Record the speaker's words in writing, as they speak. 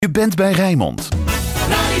bent bij Rijnmond.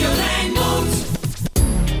 Radio Rijnmond.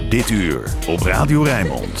 Dit uur op Radio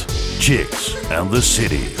Rijnmond. Chicks and the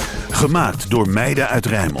City. Gemaakt door meiden uit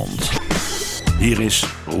Rijnmond. Hier is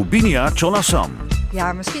Rubinia Cholasan.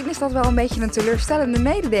 Ja, misschien is dat wel een beetje een teleurstellende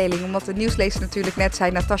mededeling, omdat de nieuwslezer natuurlijk net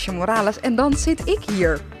zei Natasja Morales en dan zit ik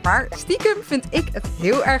hier. Maar stiekem vind ik het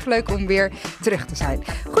heel erg leuk om weer terug te zijn.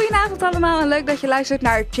 Goedenavond allemaal en leuk dat je luistert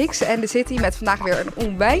naar Chicks and the City met vandaag weer een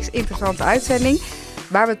onwijs interessante uitzending.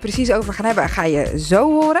 Waar we het precies over gaan hebben, ga je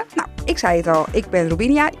zo horen. Nou, ik zei het al, ik ben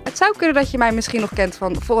Rubinia. Het zou kunnen dat je mij misschien nog kent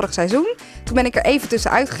van vorig seizoen. Toen ben ik er even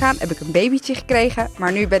tussenuit gegaan, heb ik een babytje gekregen.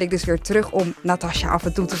 Maar nu ben ik dus weer terug om Natasja af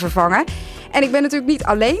en toe te vervangen. En ik ben natuurlijk niet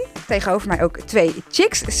alleen. Tegenover mij ook twee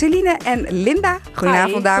chicks, Celine en Linda.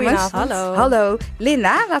 Goedenavond, dames. Goedenavond. Hallo. Hallo.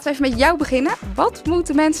 Linda, laten we even met jou beginnen. Wat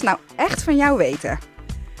moeten mensen nou echt van jou weten?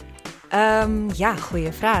 Ja,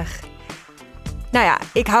 goeie vraag. Nou ja,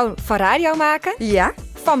 ik hou van radio maken, Ja?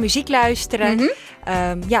 van muziek luisteren,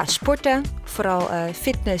 Mhm. sporten, vooral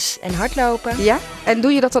fitness en hardlopen. Ja? En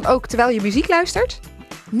doe je dat dan ook terwijl je muziek luistert?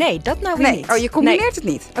 Nee, dat nou weer Nee. niet. Oh, je combineert het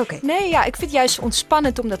niet? Oké. Nee, ja, ik vind het juist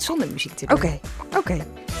ontspannend om dat zonder muziek te doen.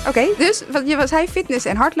 Oké, dus wat je zei fitness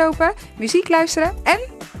en hardlopen, muziek luisteren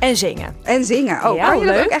En zingen. en zingen. Oh, Ja, kan je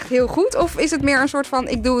dat leuk. ook echt heel goed? Of is het meer een soort van,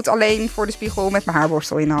 ik doe het alleen voor de spiegel met mijn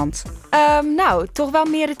haarborstel in de hand? Nou, toch wel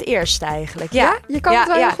meer het eerste eigenlijk. Ja? Je kan het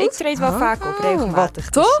wel heel goed? ik treed wel vaak op, regelmatig.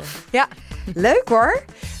 wat tof. Dus, ja. Leuk hoor.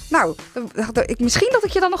 Nou, misschien dat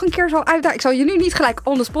ik je dan nog een keer zal uitdagen. Ik zal je nu niet gelijk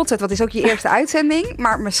on the spot zetten, want het is ook je eerste uitzending.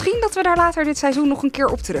 Maar misschien dat we daar later dit seizoen nog een keer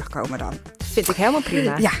op terugkomen dan. Vind ik helemaal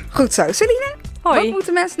prima. Ja, goed zo. Celine, Hoi. wat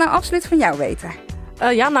moeten mensen nou absoluut van jou weten?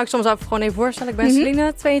 Ik zal mezelf gewoon even voorstellen. Ik ben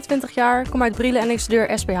Celine, 22 jaar, kom uit Brielen en ik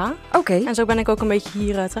studeer SBH. Oké. En zo ben ik ook een beetje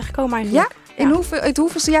hier terechtgekomen eigenlijk. Ja? Het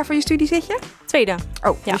hoeveelste jaar van je studie zit je? Tweede.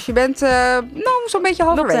 Oh, Ja. dus je bent zo'n beetje Op de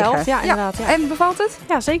halverwege. helft, ja, inderdaad. Ja. En bevalt het?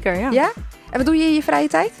 Ja, zeker. Ja. Ja? En wat doe je in je vrije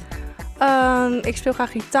tijd? Ik speel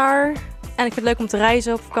graag gitaar en ik vind het leuk om te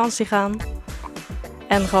reizen, op vakantie gaan.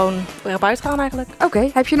 En gewoon weer op uitgaan eigenlijk. Oké.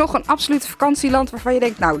 Heb je nog een absoluut vakantieland waarvan je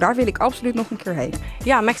denkt, nou, daar wil ik absoluut nog een keer heen?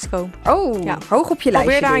 Ja, Mexico. Oh, Ja. hoog op je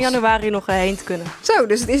lijstje Probeer daar in dus. januari nog heen te kunnen. Zo,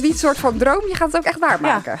 dus het is niet een soort van droom, je gaat het ook echt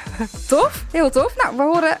waarmaken. Tof, heel tof. Nou, we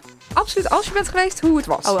horen absoluut als je bent geweest hoe het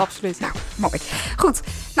was. Oh, absoluut. Ja. Mooi. Goed.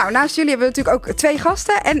 Nou, naast jullie hebben we natuurlijk ook twee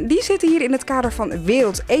gasten. En die zitten hier in het kader van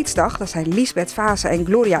Wereld AIDS-dag. Dat zijn Liesbeth Vase en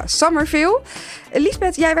Gloria Summerville.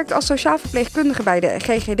 Liesbeth, jij werkt als sociaal verpleegkundige bij de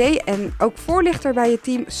GGD. En ook voorlichter bij het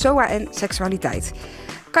team SOA en Seksualiteit.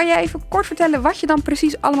 Kan jij even kort vertellen wat je dan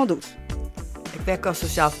precies allemaal doet? Ik werk als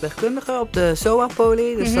sociaal verpleegkundige op de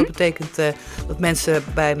SOA-poli. Dus dat betekent dat mensen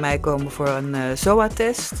bij mij komen voor een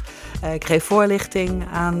SOA-test. Ik geef voorlichting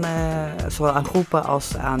aan zowel aan groepen als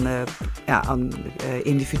aan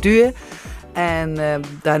individuen. En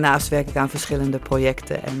daarnaast werk ik aan verschillende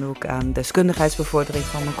projecten en ook aan deskundigheidsbevordering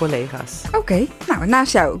van mijn collega's. Oké, nou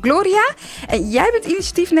naast jou Gloria. En jij bent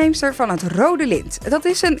initiatiefneemster van het Rode Lint. Dat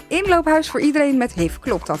is een inloophuis voor iedereen met HIV.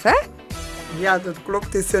 Klopt dat, hè? Ja, dat klopt.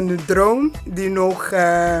 Het is een droom die nog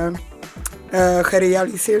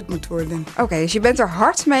gerealiseerd moet worden. Oké, dus je bent er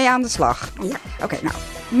hard mee aan de slag. Ja. Oké, nou,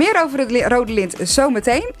 meer over het Rode Lint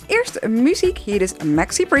zometeen. Eerst muziek, hier is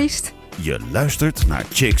Maxi Priest. Je luistert naar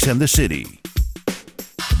Chicks and the City.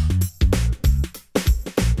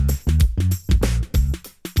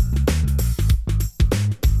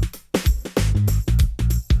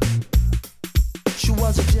 She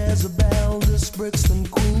was a Jezebel, this Brixton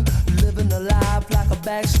queen, living a life like a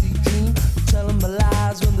backstreet dream, telling my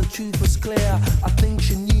lies when the truth was clear. I think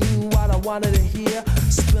she knew what I wanted to hear,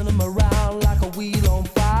 spin 'em around like a wheel on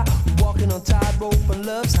fire, walking on tightrope and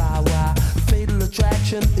love's highway. Fatal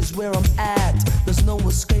attraction is where I'm at, there's no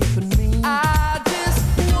escaping me. I just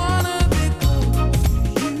wanna be close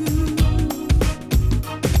to you,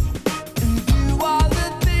 and do all the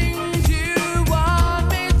things you want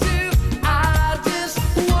me to. I just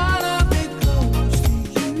wanna be close to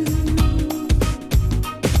you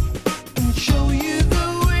and show you the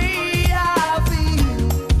way I feel.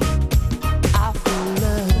 I feel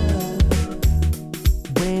love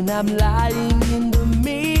when I'm lying in the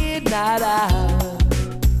midnight hour,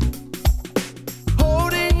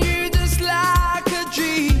 holding you just like a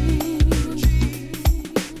dream.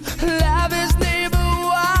 Love is never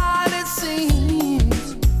what it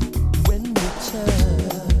seems when we're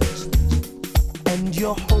touched and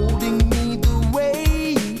you're holding me the way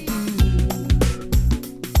you do.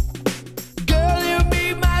 Girl, you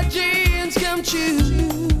make my dreams come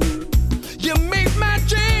true. You make my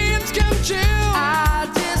dreams come true. I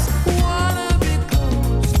just wanna be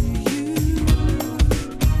close to you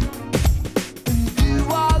and do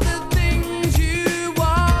all the things you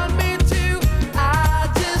want me to. I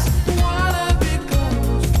just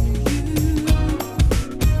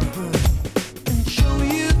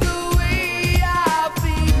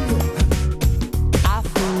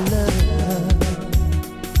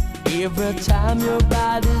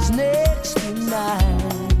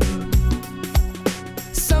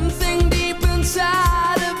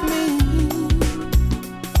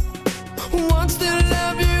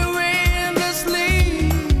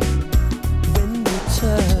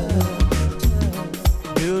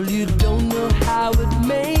Girl, you don't know how it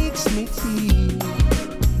makes me feel.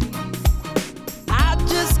 I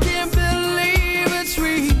just can't believe it's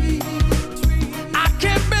real. I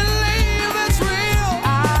can't believe it's real.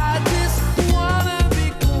 I just wanna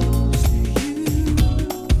be close to you.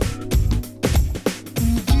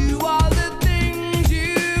 Do all the things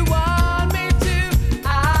you want me to.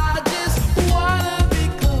 I just wanna be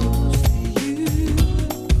close to you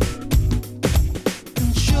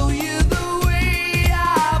and show you the way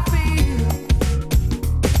I feel.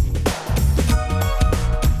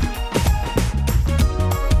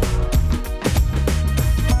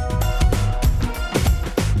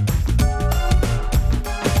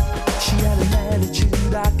 She had an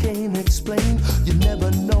attitude I can't explain. You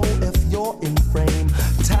never know if you're in frame.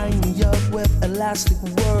 Tying me up with elastic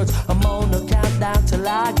words. I'm on a countdown till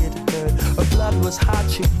I get hurt. Her blood was hot,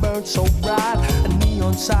 she burned so bright. A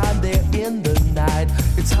neon sign there in the night.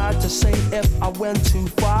 It's hard to say if I went too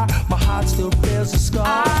far. My heart still bears a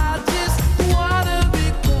scar. I just wanna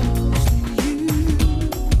be close to you.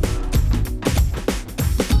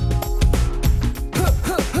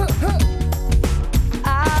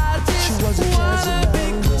 She was a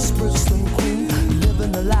Jezebel, this Brooklyn queen,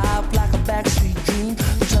 living a life like a backstreet dream,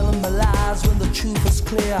 telling me lies when the truth was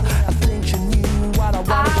clear. I think she knew what I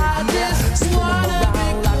wanted to hear. Spinning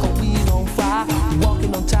around like a wheel on fire,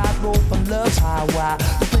 walking on tightrope on love's highway.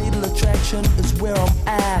 The fatal attraction is where I'm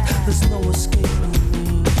at. There's no escaping me.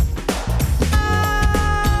 I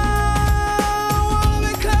wanna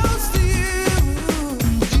be close to you.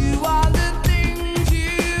 Do all the things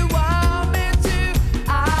you want me to.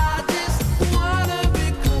 I just wanna be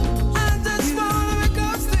close. I just wanna be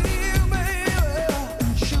close to you, baby.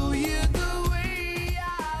 And show you the way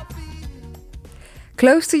I feel.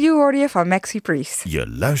 Close to You hoorde je van Maxi Priest. Je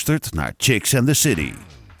luistert naar Chicks and the City.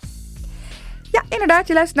 Ja, inderdaad,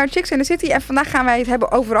 je luistert naar Chicks in the City en vandaag gaan wij het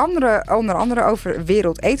hebben over onder andere over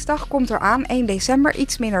Wereld AIDS-dag. Komt eraan, 1 december,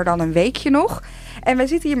 iets minder dan een weekje nog. En wij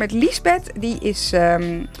zitten hier met Liesbeth, die is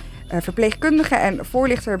verpleegkundige en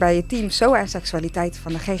voorlichter bij het team SOA en Seksualiteit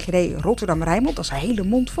van de GGD Rotterdam-Rijnmond. Dat is een hele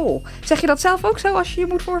mond vol. Zeg je dat zelf ook zo als je je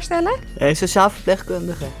moet voorstellen? Sociaal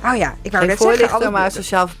verpleegkundige. Oh ja, ik wou Geen net voorlichter, zeggen. maar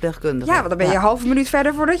sociaal verpleegkundige. Ja, want dan ben je een halve minuut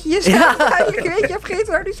verder voordat je jezelf eigenlijk een beetje hebt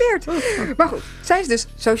geïntroduceerd. Maar goed, zij is dus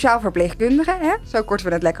sociaal verpleegkundige, hè? Zo korten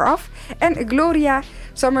we het lekker af. En Gloria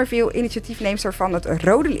Somerville, initiatiefneemster van het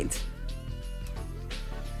Rode Lint.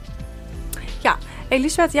 Ja,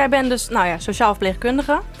 Elisabeth, jij bent dus sociaal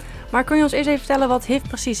verpleegkundige. Maar kun je ons eerst even vertellen wat HIV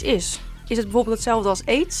precies is? Is het bijvoorbeeld hetzelfde als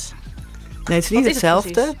AIDS? Nee, het is niet Wat is het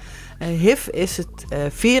hetzelfde. HIV is het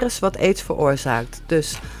virus wat AIDS veroorzaakt.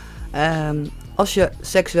 Dus als je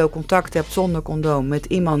seksueel contact hebt zonder condoom met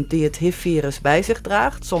iemand die het HIV-virus bij zich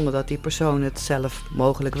draagt, zonder dat die persoon het zelf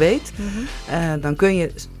mogelijk weet, dan kun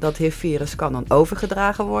je, dat HIV-virus kan dan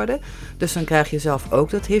overgedragen worden. Dus dan krijg je zelf ook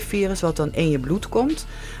dat HIV-virus wat dan in je bloed komt.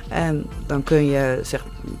 En dan kun je,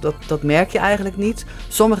 dat merk je eigenlijk niet.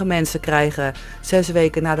 Sommige mensen krijgen 6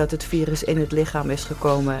 weken nadat het virus in het lichaam is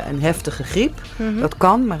gekomen een heftige griep. Dat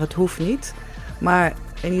kan, maar het hoeft niet. Maar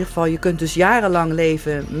in ieder geval, je kunt dus jarenlang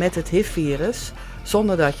leven met het HIV-virus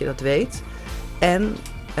zonder dat je dat weet. En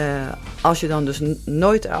als je dan dus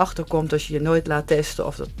nooit erachter komt, als je je nooit laat testen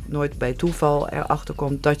of dat nooit bij toeval erachter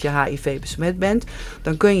komt dat je HIV besmet bent,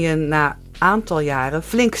 dan kun je na een aantal jaren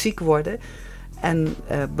flink ziek worden. En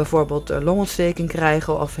bijvoorbeeld longontsteking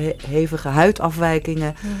krijgen of hevige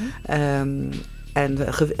huidafwijkingen. En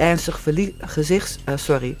ernstig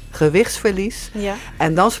gewichtsverlies. Ja.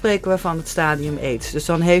 En dan spreken we van het stadium AIDS. Dus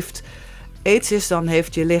dan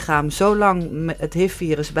heeft je lichaam zo lang het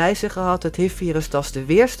HIV-virus bij zich gehad. Het HIV-virus tast de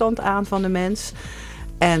weerstand aan van de mens.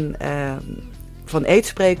 En van AIDS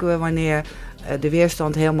spreken we wanneer de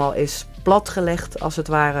weerstand helemaal is platgelegd, als het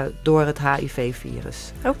ware, door het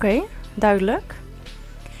HIV-virus. Oké, duidelijk.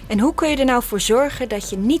 En hoe kun je er nou voor zorgen dat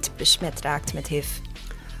je niet besmet raakt met HIV?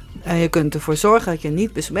 Je kunt ervoor zorgen dat je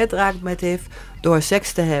niet besmet raakt met HIV door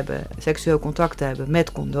seks te hebben, seksueel contact te hebben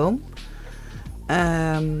met condoom.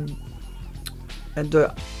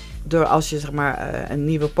 Door als je een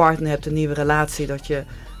nieuwe partner hebt, een nieuwe relatie,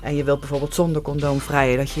 en je wilt bijvoorbeeld zonder condoom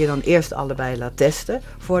vrijen, dat je je dan eerst allebei laat testen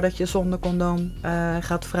voordat je zonder condoom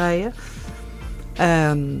gaat vrijen.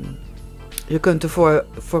 Je kunt ervoor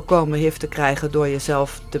voorkomen HIV te krijgen door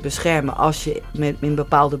jezelf te beschermen als je in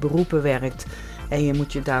bepaalde beroepen werkt. En je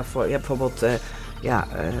moet je daarvoor, bijvoorbeeld,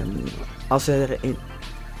 als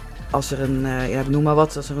er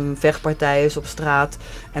een vechtpartij is op straat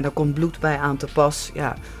en er komt bloed bij aan te pas,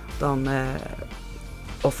 dan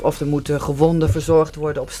Of er moeten gewonden verzorgd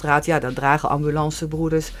worden op straat. Ja, dan dragen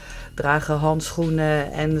ambulancebroeders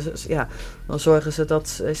handschoenen en ja, dan zorgen ze dat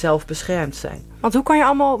ze zelf beschermd zijn. Want hoe kan je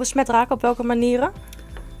allemaal besmet raken? Op welke manieren?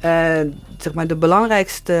 Zeg maar, de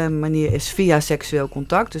belangrijkste manier is via seksueel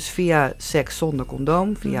contact. Dus via seks zonder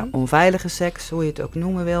condoom, via onveilige seks, hoe je het ook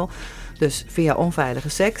noemen wil. Dus via onveilige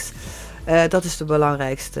seks. Dat is de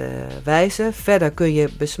belangrijkste wijze. Verder kun je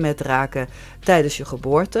besmet raken tijdens je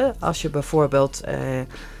geboorte. Als je bijvoorbeeld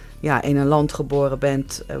in een land geboren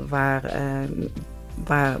bent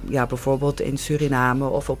waar bijvoorbeeld in Suriname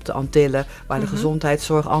of op de Antillen, waar de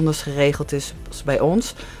gezondheidszorg anders geregeld is als bij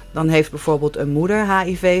ons. Dan heeft bijvoorbeeld een moeder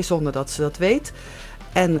HIV zonder dat ze dat weet.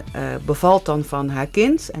 En bevalt dan van haar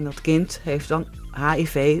kind. En dat kind heeft dan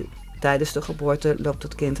HIV. Tijdens de geboorte loopt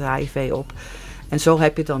het kind HIV op. En zo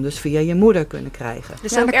heb je het dan dus via je moeder kunnen krijgen.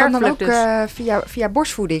 Dus dat kan dan ook via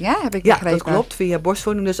borstvoeding, hè? Heb ik begrepen. Ja, dat klopt, via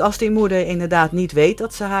borstvoeding. Dus als die moeder inderdaad niet weet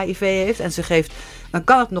dat ze HIV heeft en ze geeft, dan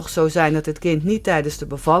kan het nog zo zijn dat het kind niet tijdens de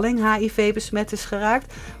bevalling HIV besmet is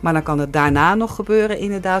geraakt. Maar dan kan het daarna nog gebeuren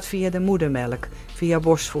inderdaad via de moedermelk, via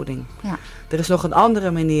borstvoeding. Ja. Er is nog een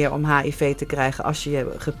andere manier om HIV te krijgen als je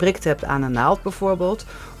je geprikt hebt aan een naald bijvoorbeeld.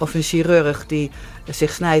 Of een chirurg die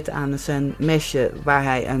zich snijdt aan zijn mesje waar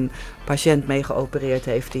hij een patiënt mee geopereerd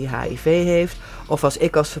heeft die HIV heeft. Of als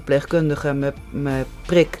ik als verpleegkundige me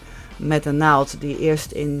prik met een naald die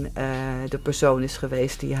eerst in de persoon is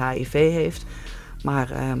geweest die HIV heeft. Maar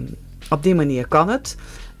op die manier kan het.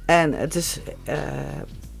 En het is,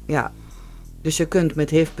 dus je kunt met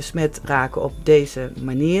HIV besmet raken op deze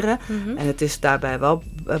manieren. En het is daarbij wel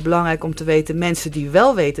belangrijk om te weten, mensen die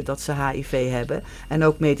wel weten dat ze HIV hebben en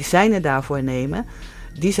ook medicijnen daarvoor nemen,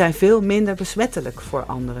 die zijn veel minder besmettelijk voor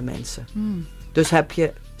andere mensen. Dus heb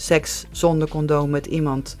je seks zonder condoom met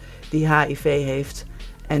iemand die HIV heeft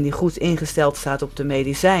en die goed ingesteld staat op de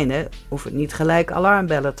medicijnen, hoeft het niet gelijk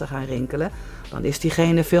alarmbellen te gaan rinkelen. Dan is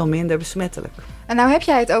diegene veel minder besmettelijk. En nou heb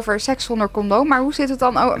jij het over seks zonder condoom, maar hoe zit het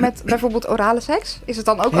dan met bijvoorbeeld orale seks? Is het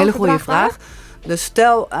dan ook hele overdraagbaar? Hele goede vraag. Dus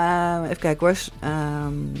stel, even kijken hoor.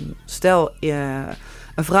 Stel,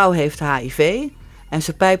 een vrouw heeft HIV en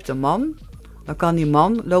ze pijpt een man. Dan kan die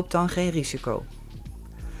man, loopt dan geen risico.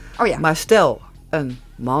 Oh ja. Maar stel, een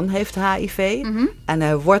man heeft HIV en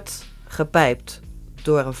hij wordt gepijpt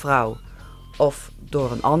door een vrouw of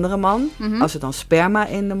door een andere man. Als er dan sperma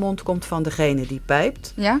in de mond komt van degene die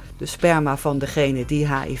pijpt, de sperma van degene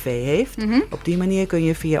die HIV heeft, op die manier kun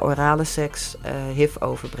je via orale seks HIV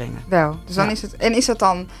overbrengen. Wel, dus dan is het, en is dat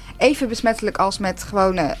dan even besmettelijk als met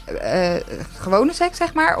gewone seks,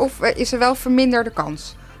 zeg maar? Of is er wel verminderde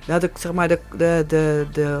kans? Ja,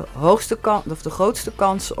 de hoogste kans, of de grootste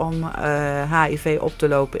kans om HIV op te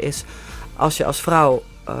lopen is als je als vrouw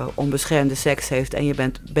onbeschermde seks heeft en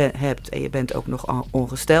je bent ook nog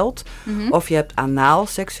ongesteld. Of je hebt anaal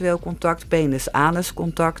seksueel contact, penis-anus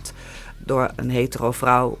contact, door een hetero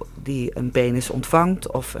vrouw die een penis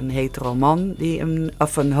ontvangt, of een hetero man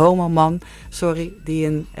of een homo man, die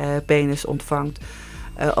een penis ontvangt.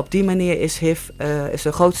 Op die manier is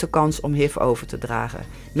de grootste kans om HIV over te dragen.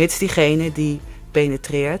 Mits diegene die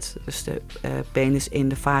penetreert, dus de penis in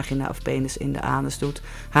de vagina of penis in de anus doet,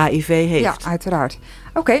 HIV heeft. Ja, uiteraard.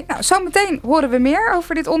 Oké, nou zometeen horen we meer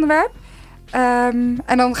over dit onderwerp.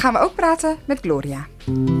 En dan gaan we ook praten met Gloria.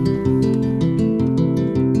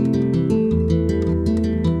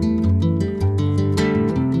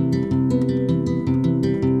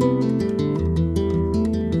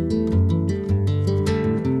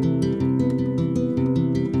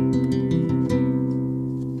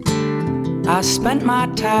 I spent my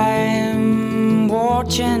time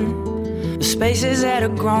watching the spaces that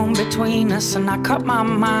have grown between us, and I cut my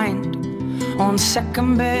mind on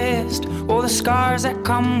second best, all the scars that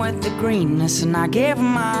come with the greenness, and I gave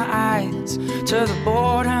my eyes to the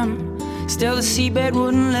boredom. Still the seabed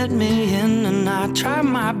wouldn't let me in, and I tried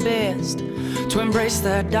my best to embrace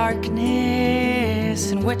the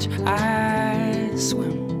darkness in which I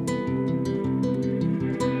swim.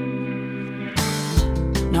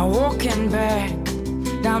 Now walking back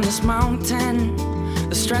down this mountain,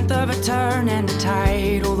 the strength of a turn and a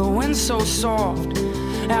tide. Oh, the wind so soft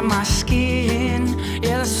at my skin,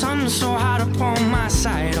 yeah, the sun so hot upon my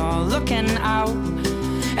side. Oh, looking out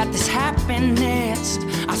at this happiness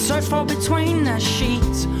I search for between the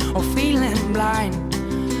sheets, or feeling blind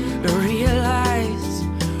to realize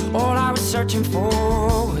all I was searching for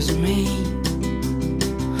was me.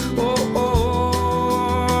 Oh,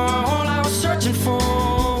 all I was searching for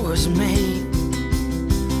was me.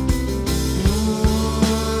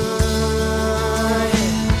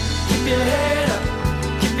 Keep your head up,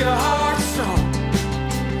 keep your heart strong.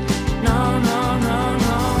 No, no, no,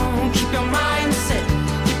 no. Keep your mind set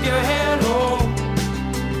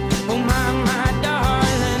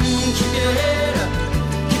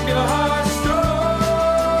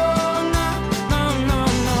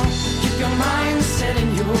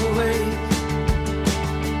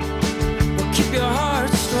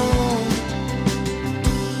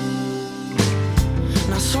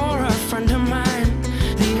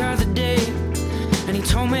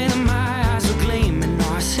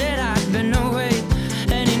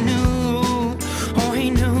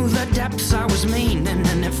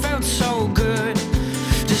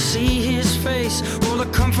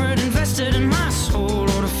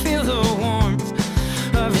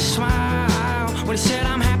his smile when he said,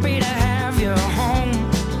 I'm happy to have you home.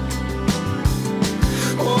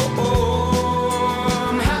 Oh, oh,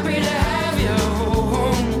 I'm happy to have you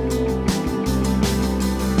home.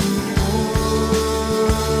 Oh,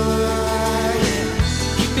 yeah.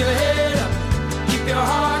 Keep your head up, keep your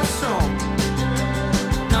heart strong.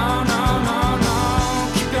 No, no, no, no.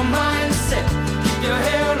 Keep your mind set, keep your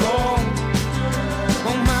hair long.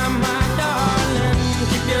 Oh, my darling,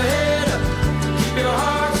 keep your head up, keep your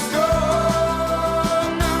heart strong.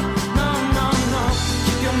 No, no, no, no.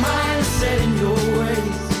 Keep your mind set in your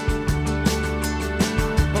ways.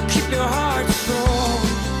 Oh, keep your heart strong.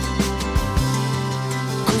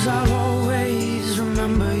 'Cause I'll always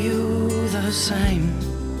remember you the same.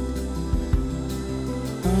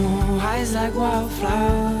 Oh, eyes like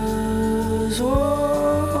wildflowers.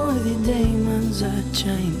 Oh, the demons that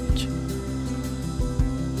change.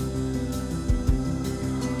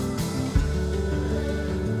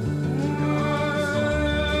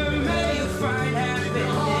 May you find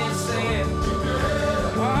happiness, sing it.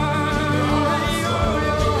 Oh, may your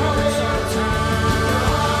hearts are turned.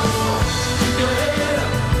 Keep your head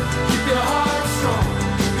up, keep your heart strong.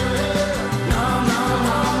 No, no,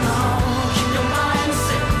 no, no. Keep your mind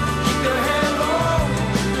set, keep your head low.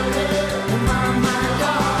 Oh, my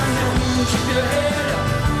darling, keep your head up,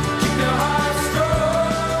 keep your heart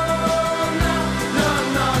strong. No, no,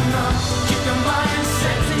 no, no. Keep your mind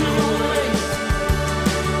set in your ways.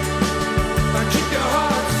 But keep your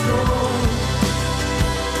heart strong.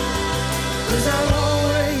 'Cause I'll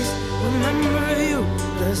always remember you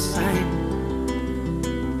the same.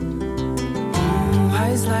 Oh,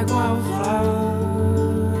 eyes like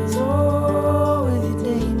wildflowers. Oh, with the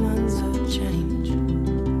demons of change.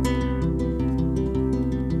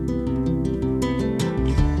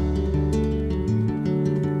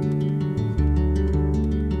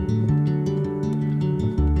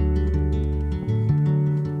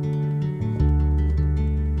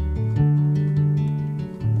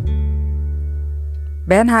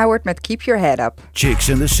 Ben Howard met Keep Your Head Up. Chicks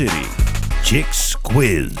in the City. Chicks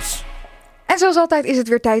Quiz. En zoals altijd is het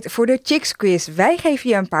weer tijd voor de Chicks Quiz. Wij geven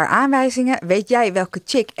je een paar aanwijzingen. Weet jij welke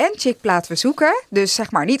chick en chickplaat we zoeken? Dus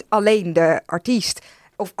zeg maar niet alleen de artiest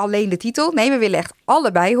of alleen de titel. Nee, we willen echt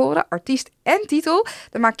allebei horen. Artiest en titel.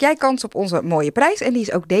 Dan maak jij kans op onze mooie prijs. En die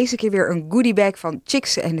is ook deze keer weer een goodiebag van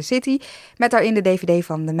Chicks in the City. Met daarin de DVD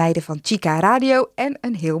van de meiden van Chica Radio. En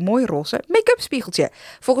een heel mooi roze make-up spiegeltje.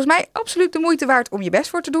 Volgens mij absoluut de moeite waard om je best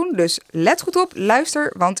voor te doen. Dus let goed op,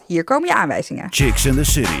 luister, want hier komen je aanwijzingen. Chicks in the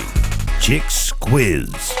City. Chicks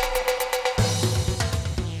Quiz.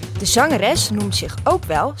 De zangeres noemt zich ook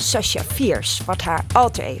wel Sasha Fierce, wat haar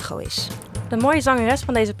alter ego is. De mooie zangeres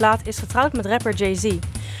van deze plaat is getrouwd met rapper Jay-Z.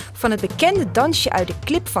 Van het bekende dansje uit de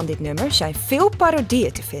clip van dit nummer zijn veel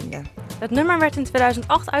parodieën te vinden. Het nummer werd in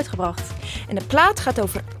 2008 uitgebracht. En de plaat gaat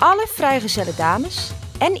over alle vrijgezelle dames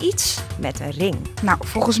en iets met een ring. Nou,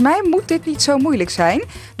 volgens mij moet dit niet zo moeilijk zijn.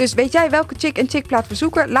 Dus weet jij welke chick en chickplaat we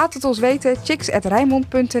zoeken? Laat het ons weten.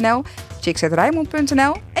 chicks@rijnmond.nl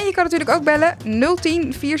chicks@rijnmond.nl. En je kan natuurlijk ook bellen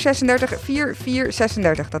 010 436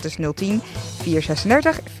 4436. Dat is 010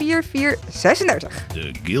 436 4436.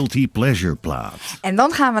 De Guilty Pleasure plaat. En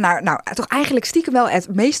dan gaan we naar, nou, toch eigenlijk stiekem wel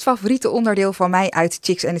het meest favoriete onderdeel van mij uit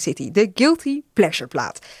Chicks and the City. De Guilty Pleasure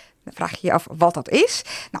plaat. Dan vraag je je af wat dat is.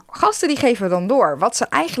 Nou, gasten die geven dan door wat ze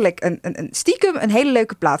eigenlijk een stiekem een hele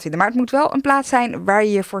leuke plaat vinden. Maar het moet wel een plaat zijn waar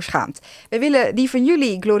je je voor schaamt. We willen die van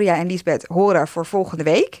jullie, Gloria en Liesbeth, horen voor volgende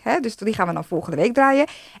week. Hè? Dus die gaan we dan volgende week draaien.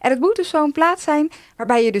 En het moet dus zo'n plaat zijn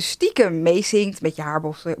waarbij je dus stiekem meezingt met je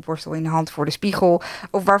haarborstel in de hand voor de spiegel.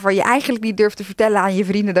 Of waarvan je eigenlijk niet durft te vertellen aan je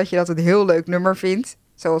vrienden dat je dat een heel leuk nummer vindt.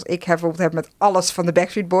 Zoals ik bijvoorbeeld heb met Alles van de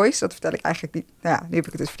Backstreet Boys. Dat vertel ik eigenlijk niet. Nou ja, nu heb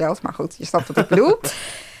ik het dus verteld. Maar goed, je snapt wat ik bedoel.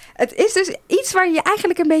 Het is dus iets waar je je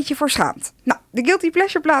eigenlijk een beetje voor schaamt. Nou, de Guilty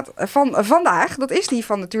Pleasure plaat van vandaag, dat is die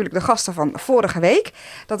van natuurlijk de gasten van vorige week.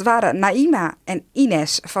 Dat waren Naima en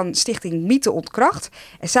Ines van Stichting Mythe Ontkracht.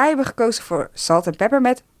 En zij hebben gekozen voor Salt and Pepper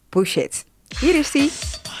met Push It. Hier is die.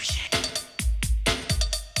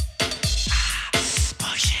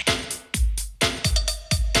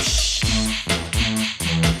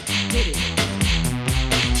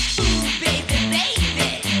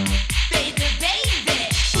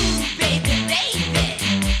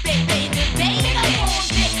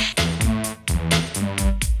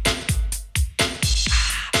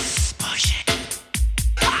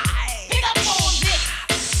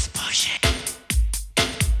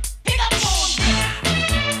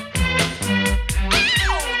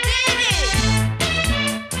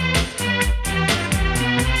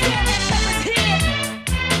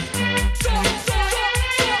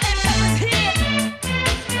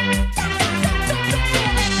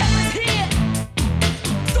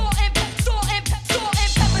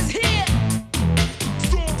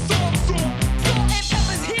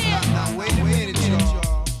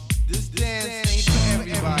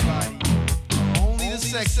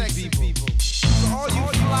 So all you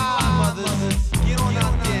fly mothers, get on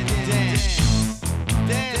out there and dance.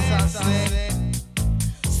 Dance, I said.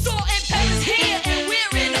 Salt and pepper's here and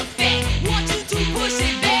we're in effect. Want you to push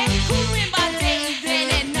it back. Cooling by day and then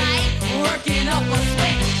at night. Working up a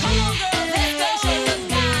sweat. Come on, girls, let's go. Show the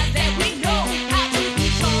guys that we know how to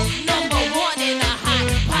become number one in a hot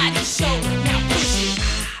body show. Now push it.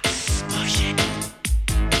 Push it.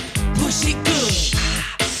 Push it good.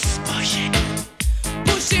 Push it.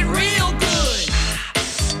 Push it real good.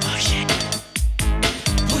 Push it.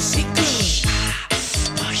 Push it good.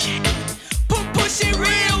 Push it. Push it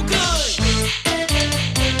real good. Push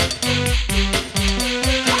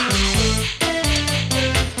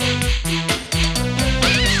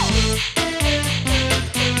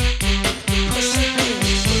it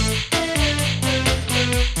good.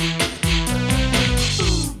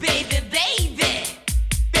 Ooh, baby, baby.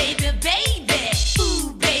 Baby, baby.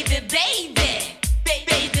 Ooh, baby, baby.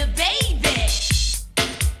 Baby, baby.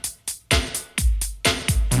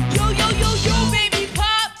 Yo, yo, yo, yo, baby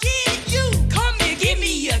pop, yeah, you. Come here, give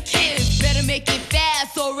me a kiss. Better make it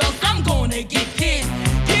fast or else I'm gonna get pissed.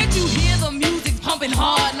 Can't you hear the music pumping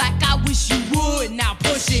hard like I wish you would? Now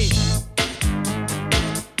push it.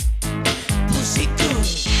 Push it good.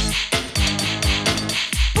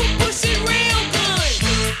 Push it real good.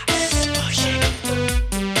 Push it.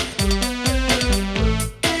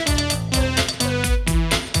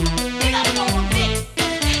 Get up on this.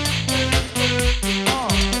 Get up on this.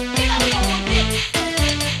 Get up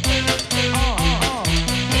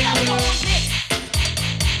on this.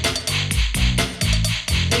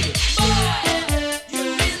 Boy, you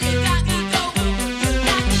really got me going. You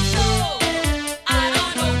got me so. I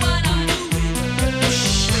don't know what I'm doing.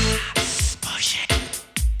 Push it.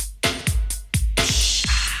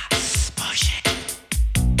 Push it.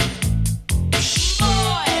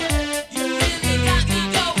 Boy, you really got me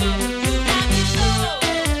going. You got me so.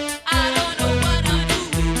 I don't know what I'm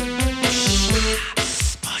doing. Push it.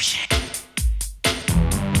 Push it.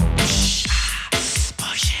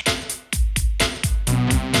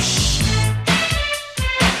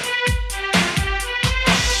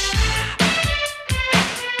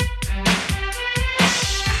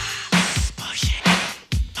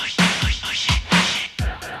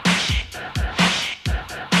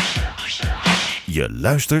 Je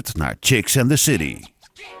luistert naar Chicks and the City.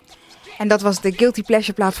 En dat was de Guilty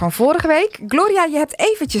Pleasure plaat van vorige week. Gloria, je hebt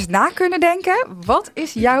eventjes na kunnen denken. Wat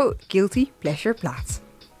is jouw Guilty Pleasure plaat?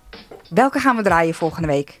 Welke gaan we draaien volgende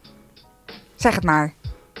week? Zeg het maar.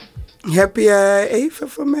 Heb je even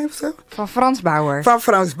voor mij of zo? Van Frans Bauer. Van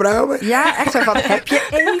Frans Brouwer. Ja, echt zo van, heb je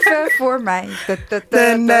even voor mij?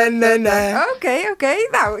 Nee. Oké.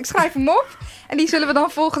 Nou, ik schrijf hem op. En die zullen we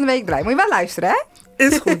dan volgende week draaien. Moet je wel luisteren, hè?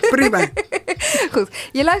 Is goed, prima. Goed,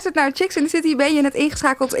 je luistert naar Chicks in the City. Ben je net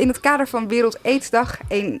ingeschakeld in het kader van Wereld AIDS-dag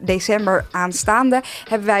 1 december aanstaande.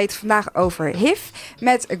 Hebben wij het vandaag over HIV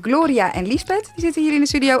met Gloria en Liesbeth. Die zitten hier in de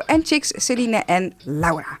studio. En Chicks, Celine en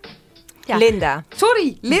Laura. Ja. Linda.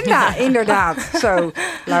 Sorry, Linda, inderdaad. Zo,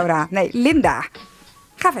 Laura. Nee, Linda.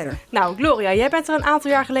 Ga verder. Nou, Gloria, jij bent er een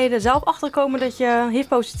aantal jaar geleden zelf achtergekomen dat je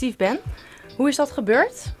HIV-positief bent. Hoe is dat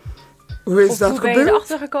gebeurd? Hoe ben je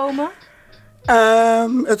erachter gekomen?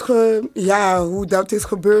 Hoe dat is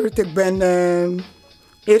gebeurd. Ik ben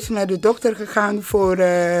eerst naar de dokter gegaan voor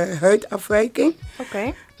huidafwijking.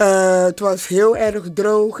 Oké. Het was heel erg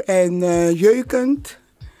droog en jeukend.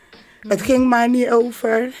 Het ging maar niet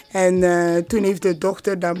over. En toen heeft de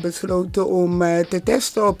dokter dan besloten om te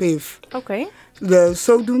testen op HIV. Oké.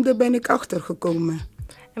 Zodoende ben ik achtergekomen.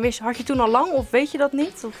 En had je toen al lang of weet je dat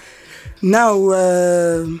niet? Of? Nou,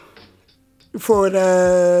 voor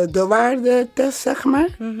de waardetest, zeg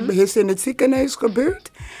maar, is in het ziekenhuis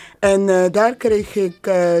gebeurd. En daar kreeg ik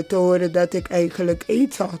te horen dat ik eigenlijk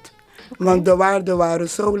AIDS had. Okay. Want de waarden waren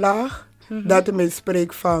zo laag dat men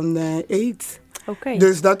spreekt van AIDS. Okay.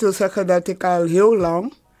 Dus dat wil zeggen dat ik al heel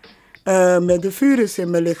lang met de virus in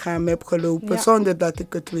mijn lichaam heb gelopen, zonder dat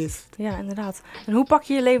ik het wist. Ja, inderdaad. En hoe pak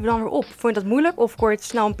je je leven dan weer op? Vond je dat moeilijk of kon je het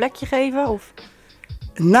snel een plekje geven? Of?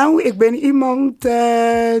 Nou, ik ben iemand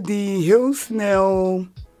die heel snel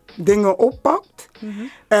dingen oppakt.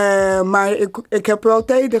 Maar ik heb wel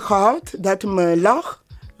tijden gehad dat mijn lach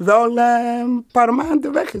wel een paar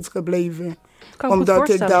maanden weg is gebleven. Omdat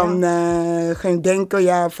ik dan ging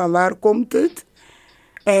denken, van waar komt het?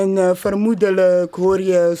 En vermoedelijk hoor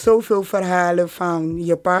je zoveel verhalen van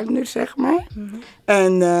je partner, zeg maar.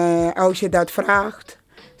 En als je dat vraagt,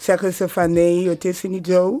 zeggen ze van nee, het is niet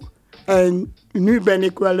zo. En nu ben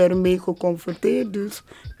ik wel ermee geconfronteerd, dus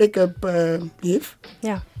ik heb HIV.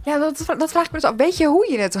 Ja, dat vraag ik me dus af. Weet je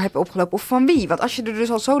hoe je het hebt opgelopen of van wie? Want als je er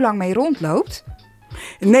dus al zo lang mee rondloopt...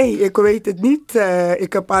 Nee, ik weet het niet.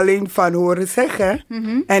 Ik heb alleen van horen zeggen.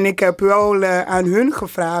 En ik heb wel aan hun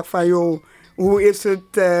gevraagd van, joh, hoe is het?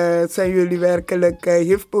 Zijn jullie werkelijk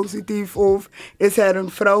HIV-positief? Of is er een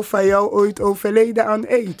vrouw van jou ooit overleden aan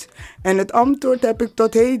AIDS? En het antwoord heb ik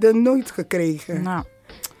tot heden nooit gekregen. Nou,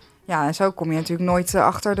 ja, en zo kom je natuurlijk nooit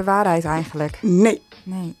achter de waarheid eigenlijk. Nee.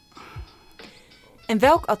 En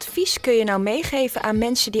welk advies kun je nou meegeven aan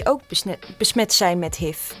mensen die ook besmet zijn met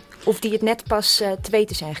HIV? Of die het net pas te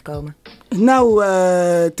weten zijn gekomen? Nou,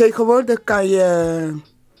 tegenwoordig kan je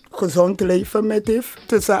gezond leven met HIV,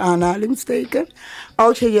 tussen aanhalingstekens.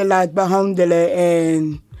 Als je je laat behandelen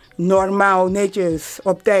en normaal netjes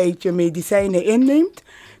op tijd je medicijnen inneemt,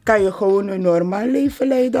 kan je gewoon een normaal leven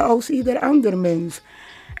leiden als ieder ander mens.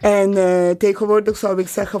 En tegenwoordig zou ik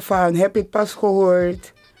zeggen van, heb je het pas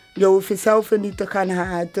gehoord? Je hoeft jezelf niet te gaan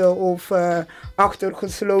haten of achter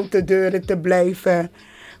gesloten deuren te blijven.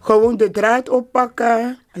 Gewoon de draad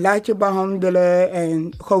oppakken, laat je behandelen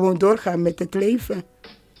en gewoon doorgaan met het leven.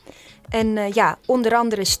 En onder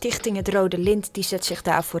andere Stichting Het Rode Lint, die zet zich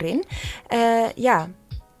daarvoor in.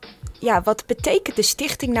 Wat betekent de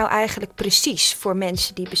stichting nou eigenlijk precies voor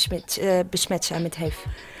mensen die besmet zijn met HIV?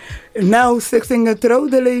 Nou, Stichting Het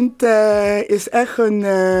Rode Lint is echt een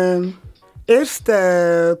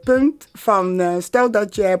eerste punt van, stel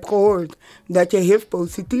dat je hebt gehoord dat je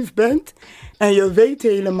HIV-positief bent en je weet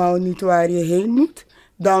helemaal niet waar je heen moet,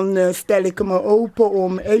 dan stel ik me open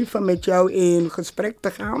om even met jou in gesprek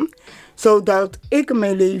te gaan, zodat ik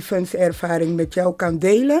mijn levenservaring met jou kan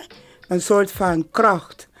delen, een soort van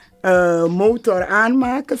kracht, motor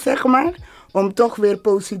aanmaken, zeg maar, om toch weer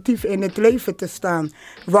positief in het leven te staan.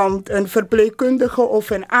 Want een verpleegkundige of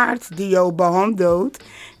een arts die jou behandelt,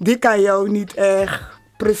 die kan jou niet echt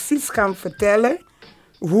precies gaan vertellen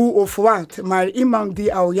hoe of wat. Maar iemand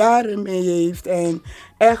die al jaren mee heeft en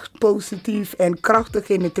echt positief en krachtig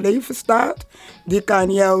in het leven staat, die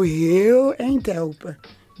kan jou heel eind helpen.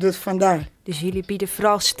 Dus vandaar. Dus jullie bieden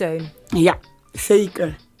vooral steun? Ja,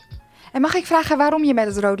 zeker. En mag ik vragen waarom je met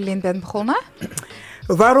het Rode Lint bent begonnen?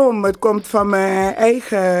 Waarom? Het komt van mijn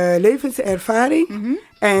eigen levenservaring.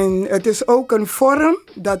 En het is ook een vorm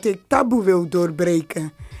dat ik taboe wil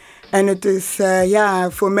doorbreken. En het is,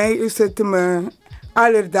 voor mij is het mijn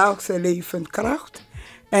alledaagse levenskracht.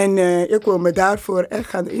 En ik wil me daarvoor echt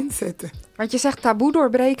gaan inzetten. Want je zegt taboe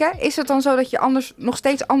doorbreken. Is het dan zo dat je nog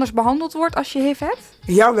steeds anders behandeld wordt als je HIV hebt?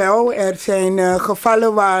 Jawel, er zijn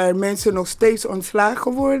gevallen waar mensen nog steeds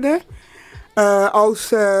ontslagen worden. Als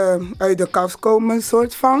ze uit de kast komen, een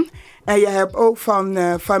soort van. En je hebt ook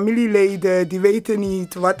van familieleden die weten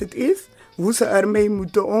niet wat het is, hoe ze ermee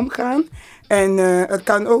moeten omgaan. En het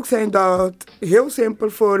kan ook zijn dat, heel simpel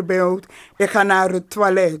voorbeeld, ik ga naar het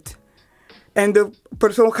toilet. En de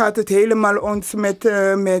persoon gaat het helemaal ons met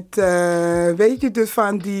weet je, dus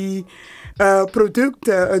van die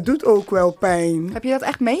producten. Het doet ook wel pijn. Heb je dat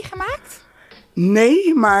echt meegemaakt?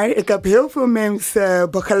 Nee, maar ik heb heel veel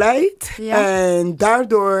mensen begeleid. Ja. En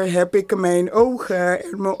daardoor heb ik mijn ogen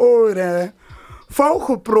en mijn oren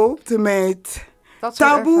volgepropt met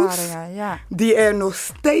taboes die er nog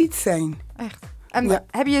steeds zijn. Echt? En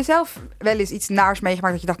heb je zelf wel eens iets naars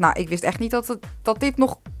meegemaakt dat je dacht, nou, ik wist echt niet dat dit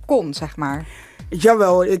nog kon, zeg maar?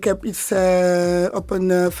 Jawel, ik heb iets op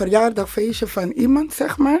een verjaardagfeestje van iemand,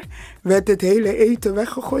 zeg maar, werd het hele eten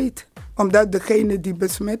weggegooid. Omdat degene die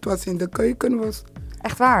besmet was in de keuken was.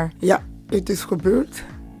 Echt waar? Ja, het is gebeurd.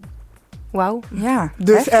 Wauw. Ja.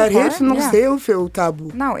 Dus heftig, er is nog heel veel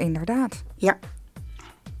taboe. Nou, inderdaad. Ja.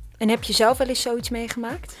 En heb je zelf wel eens zoiets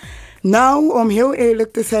meegemaakt? Nou, om heel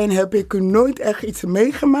eerlijk te zijn, heb ik nooit echt iets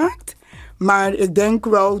meegemaakt. Maar ik denk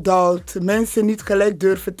wel dat mensen niet gelijk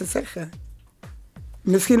durven te zeggen.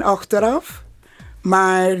 Misschien achteraf,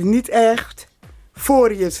 maar niet echt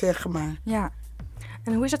voor je, zeg maar. Ja.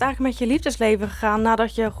 En hoe is het eigenlijk met je liefdesleven gegaan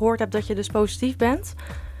nadat je gehoord hebt dat je dus positief bent?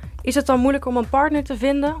 Is het dan moeilijk om een partner te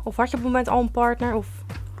vinden? Of had je op het moment al een partner? Of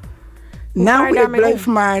nou,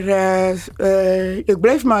 ik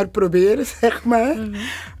blijf maar proberen, zeg maar.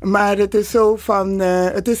 Maar het is zo van,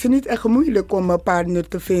 het is niet echt moeilijk om een partner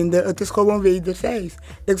te vinden. Het is gewoon wederzijds.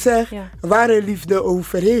 Ik zeg, ware liefde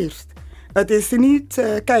overheerst. Het is niet,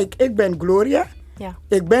 kijk, ik ben Gloria. Ja.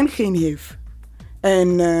 Ik ben geen HIV.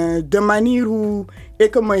 En de manier hoe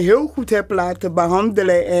ik me heel goed heb laten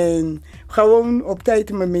behandelen en gewoon op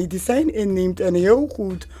tijd mijn medicijn inneemt en heel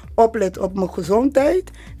goed oplet op mijn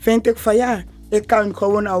gezondheid, vind ik van ik kan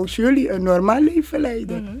gewoon als jullie een normaal leven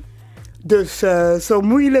leiden. Dus zo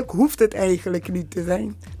moeilijk hoeft het eigenlijk niet te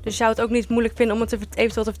zijn. Dus je zou het ook niet moeilijk vinden om het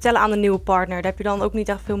eventueel te vertellen aan een nieuwe partner? Daar heb je dan ook niet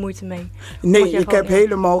echt veel moeite mee? Nee, ik heb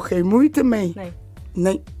helemaal geen moeite mee.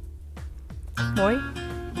 Nee. Mooi.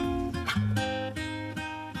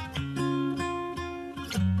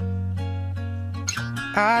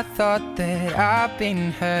 I thought that I've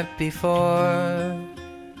been hurt before,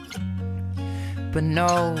 but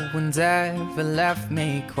no one's ever left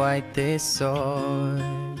me quite this sore.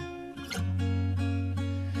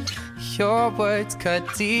 Your words cut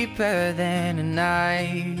deeper than a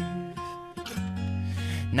knife.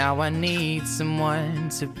 Now I need someone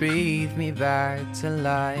to breathe me back to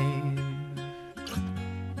life.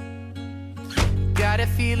 Got a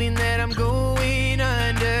feeling that I'm going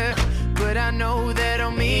under, but I know that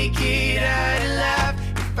I'll make it out alive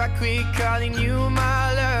if I quit calling you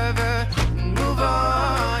my lover and move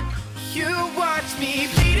on. You watch me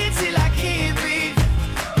bleeding till I can't breathe,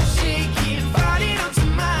 shaking, falling onto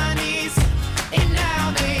my knees. And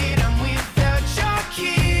now that I'm without your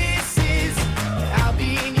kisses, I'll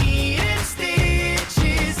be needing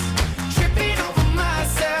stitches, tripping over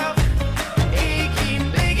myself,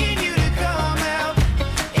 aching, begging you to come out.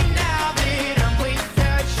 And now that I'm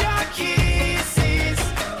without your kisses,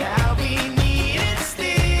 I'll be needing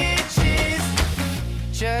stitches,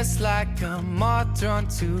 just like a moth drawn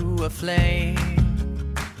to a flame.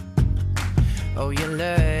 Oh, you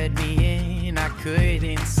lured me in, I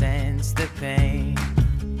couldn't sense the pain.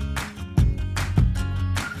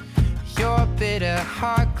 Your bitter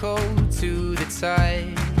heart cold to the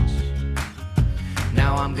touch.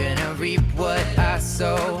 Now I'm gonna reap what I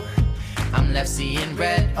sow. I'm left seeing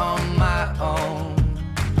red on my own.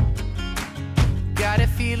 Got a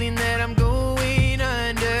feeling that I'm going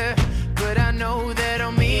under, but I know that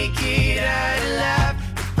I'll make it out alive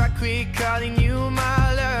if I quit calling you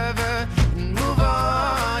my lover and move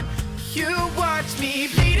on. You watch me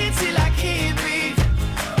bleeding till I can't breathe,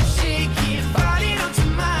 shaking, falling onto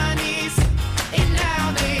my knees. And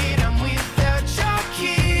now that I'm without your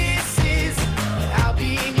kisses, I'll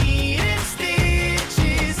be needing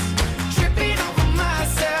stitches, tripping over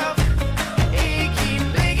myself,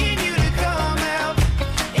 aching, begging you to come out.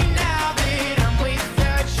 And now that I'm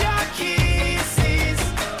without your kisses,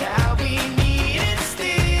 I'll be needing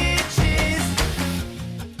stitches.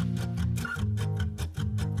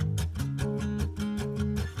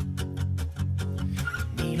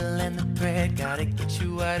 Needle in the thread, gotta get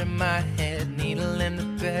you out of my head. Needle in the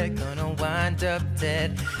thread, gonna wind up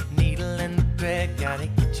dead. Needle in the thread, gotta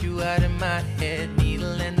get you out of my head.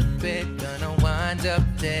 Needle in the thread, gonna wind up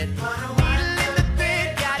dead. Needle in the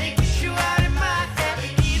thread, gotta get you out of my head.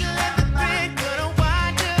 Needle in the thread, gonna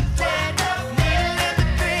wind up dead. Needle in the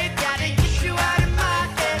thread, gotta get you out of my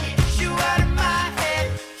head. Get you out of my head.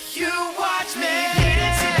 You watch me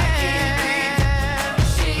bleeding till I can't breathe,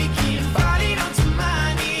 shaking, falling onto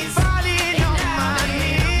my knees. Falling on my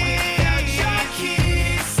knees. Without your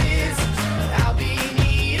kisses, I'll be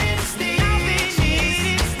needing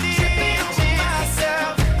stitches, tripping over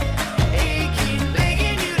myself, aching,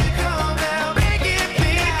 begging you to come out. Begging,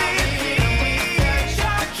 baby. Without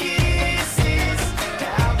your kisses,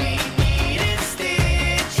 I'll be needing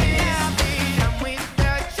stitches. I'm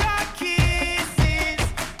without your kisses,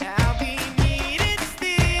 I'll be needing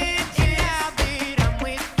stitches. I'm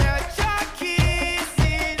without your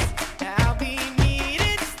kisses, I'll be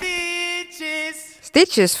needing stitches.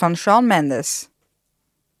 Stitches van Shawn Mendes.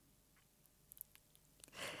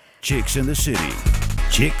 Chicks in the City.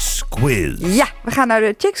 Chicks Quiz. Ja, we gaan naar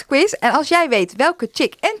de Chicks Quiz. En als jij weet welke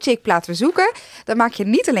chick en chickplaat we zoeken, dan maak je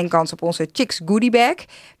niet alleen kans op onze Chicks Goodie Bag,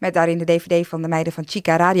 met daarin de DVD van de meiden van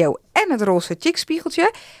Chica Radio en het roze Chicks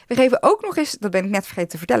spiegeltje. We geven ook nog eens, dat ben ik net vergeten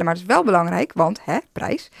te vertellen, maar dat is wel belangrijk, want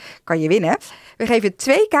prijs kan je winnen. We geven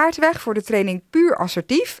 2 kaarten weg voor de training Puur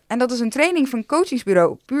Assertief. En dat is een training van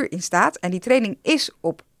coachingsbureau Puur in Staat. En die training is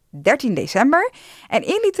op 13 december. En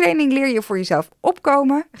in die training leer je voor jezelf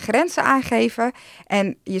opkomen, grenzen aangeven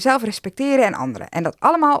en jezelf respecteren en anderen. En dat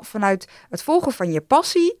allemaal vanuit het volgen van je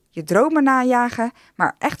passie, je dromen najagen,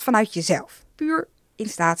 maar echt vanuit jezelf. Puur in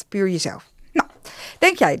staat, puur jezelf. Nou,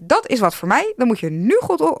 denk jij, dat is wat voor mij? Dan moet je nu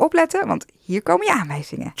goed opletten, want hier komen je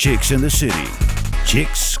aanwijzingen. Chicks in the City.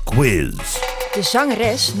 Chicks Quiz. De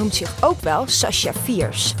zangeres noemt zich ook wel Sasha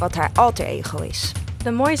Fierce, wat haar alter ego is.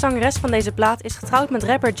 De mooie zangeres van deze plaat is getrouwd met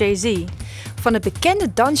rapper Jay-Z. Van het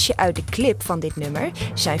bekende dansje uit de clip van dit nummer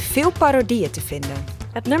zijn veel parodieën te vinden.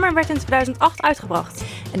 Het nummer werd in 2008 uitgebracht.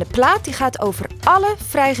 En de plaat die gaat over alle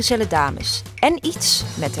vrijgezelle dames. En iets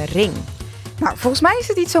met een ring. Nou, volgens mij is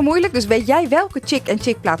het niet zo moeilijk, dus weet jij welke chick en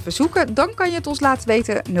chickplaat we zoeken? Dan kan je het ons laten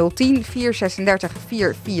weten 010 436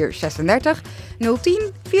 4436,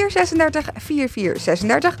 010 436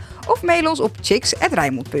 4436 of mail ons op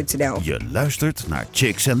chicks@rijnmond.nl. Je luistert naar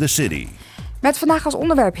Chicks in the City. Met vandaag als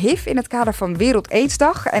onderwerp HIV in het kader van Wereld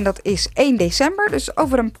AIDS-dag. En dat is 1 december, dus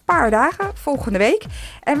over een paar dagen, volgende week.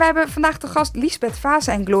 En wij hebben vandaag de gast Liesbeth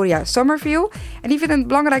Vase en Gloria Somerville. En die vinden het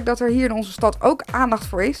belangrijk dat er hier in onze stad ook aandacht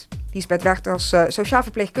voor is. Liesbeth werkt als sociaal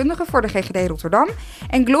verpleegkundige voor de GGD Rotterdam.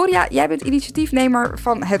 En Gloria, jij bent initiatiefnemer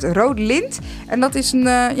van het Rode Lint. En dat is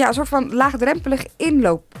een soort van laagdrempelig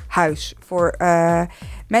inloophuis voor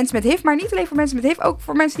mensen met HIV. Maar niet alleen voor mensen met HIV, ook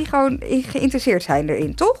voor mensen die gewoon geïnteresseerd zijn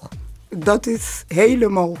erin, toch? Dat is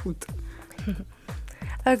helemaal goed.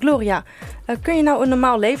 Gloria, kun je nou een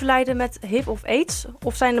normaal leven leiden met HIV of AIDS?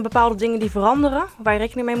 Of zijn er bepaalde dingen die veranderen, waar je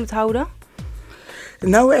rekening mee moet houden?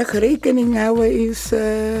 Nou, echt rekening houden is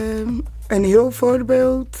een heel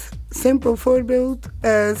simpel voorbeeld.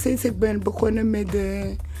 Sinds ik ben begonnen met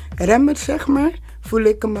de remmers, zeg maar, voel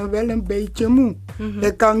ik me wel een beetje moe. Mm-hmm.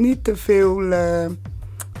 Ik kan niet te veel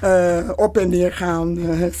op en neer gaan,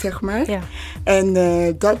 zeg maar. Ja. En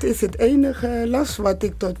dat is het enige last wat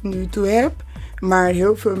ik tot nu toe heb. Maar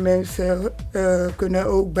heel veel mensen kunnen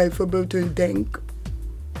ook bijvoorbeeld hun denk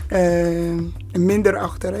minder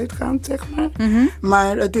achteruit gaan, zeg maar. Mm-hmm.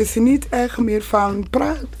 Maar het is niet echt meer van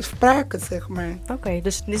sprake, zeg maar. Oké,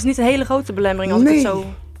 dus het is niet een hele grote belemmering als ik het zo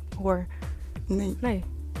hoor. Nee.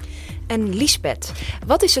 En Liesbeth,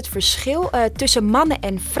 wat is het verschil tussen mannen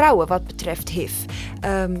en vrouwen wat betreft HIV?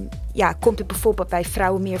 Komt het bijvoorbeeld bij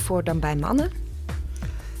vrouwen meer voor dan bij mannen?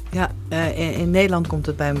 Ja, in Nederland komt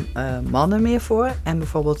het bij mannen meer voor. En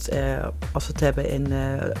bijvoorbeeld als we het hebben in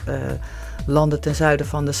landen ten zuiden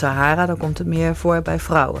van de Sahara, dan komt het meer voor bij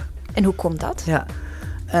vrouwen. En hoe komt dat? Ja,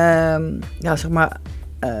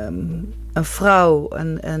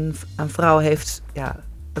 een vrouw heeft... Ja,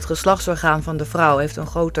 het geslachtsorgaan van de vrouw heeft een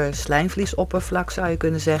groter slijmvliesoppervlak, zou je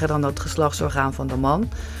kunnen zeggen, dan het geslachtsorgaan van de man.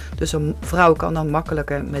 Dus een vrouw kan dan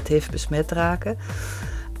makkelijker met HIV besmet raken.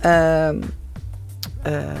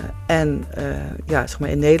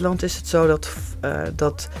 In Nederland is het zo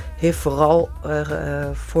dat HIV vooral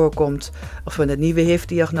voorkomt, of de nieuwe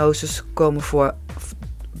HIV-diagnoses komen voor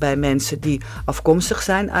bij mensen die afkomstig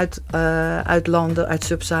zijn uit landen, uit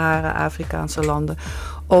Sub-Sahara-Afrikaanse landen.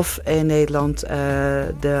 Of in Nederland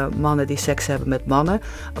de mannen die seks hebben met mannen.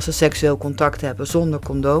 Als ze seksueel contact hebben zonder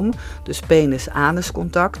condoom, dus penis-anus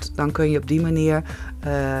contact, dan kun je op die manier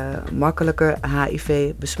makkelijker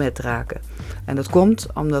HIV besmet raken. En dat komt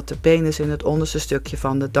omdat de penis in het onderste stukje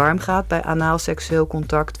van de darm gaat bij anaal seksueel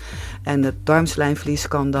contact. En het darmslijmvlies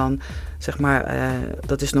kan dan, zeg maar,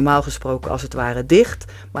 dat is normaal gesproken als het ware dicht.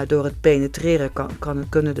 Maar door het penetreren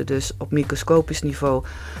kunnen er dus op microscopisch niveau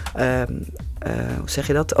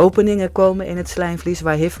openingen komen in het slijmvlies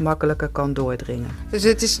waar HIV makkelijker kan doordringen.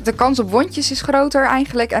 Dus de kans op wondjes is groter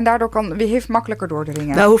eigenlijk en daardoor kan weer HIV makkelijker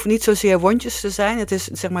doordringen? Nou, hoeft niet zozeer wondjes te zijn. Het is,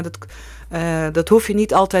 zeg maar, dat hoef je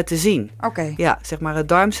niet altijd te zien. Oké. Ja, zeg maar, het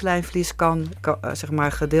darmslijmvlies kan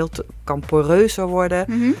poreuzer worden.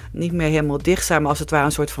 Mm-hmm. Niet meer helemaal dicht zijn, maar als het ware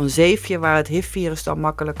een soort van zeefje waar het HIV-virus dan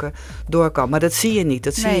makkelijker door kan. Maar dat zie je niet.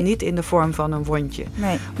 Dat zie je niet in de vorm van een wondje.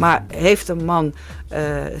 Nee. Maar heeft een man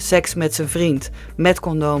seks met zijn vriend met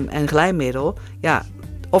condoom en glijmiddel, ja,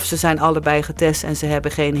 of ze zijn allebei getest en ze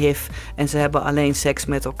hebben geen HIV en ze hebben alleen seks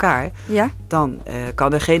met elkaar, dan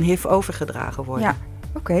kan er geen HIV overgedragen worden. Ja.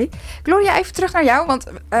 Oké. Gloria, even terug naar jou, want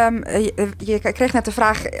je kreeg net de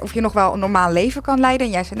vraag of je nog wel een normaal leven kan leiden.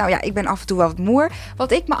 En jij zei, ik ben af en toe wel wat moe.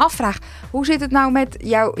 Wat ik me afvraag, hoe zit het nou met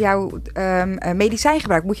jouw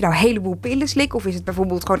medicijngebruik? Moet je nou een heleboel pillen slikken? Of is het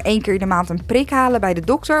bijvoorbeeld gewoon 1 keer in de maand een prik halen bij de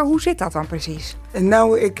dokter? Hoe zit dat dan precies?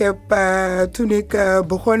 Nou, ik heb toen ik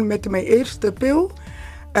begon met mijn eerste pil,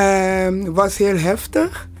 was heel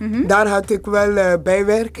heftig. Mm-hmm. Daar had ik wel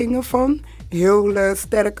bijwerkingen van. Heel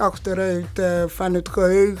sterk achteruit van het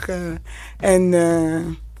geheugen. En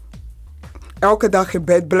elke dag in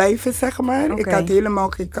bed blijven, zeg maar. Okay. Ik had helemaal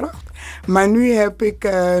geen kracht. Maar nu heb ik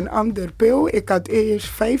een ander pil. Ik had eerst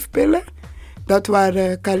 5 pillen. Dat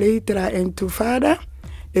waren Kaletra en Truvada.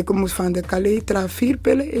 Ik moest van de Kaletra 4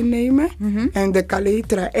 pillen innemen. Mm-hmm. En de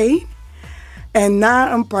Kaletra 1. En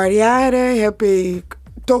na een paar jaren heb ik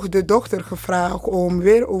toch de dokter gevraagd om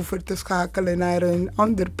weer over te schakelen naar een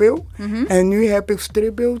ander pil. Mm-hmm. En nu heb ik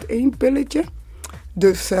Stribild 1 pilletje.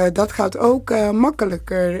 Dus dat gaat ook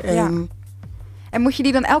makkelijker. En moet je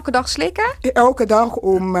die dan elke dag slikken? Elke dag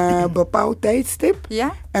om een bepaald tijdstip.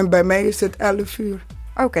 Ja? En bij mij is het 11 uur.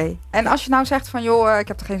 Oké. En als je nou zegt van joh, ik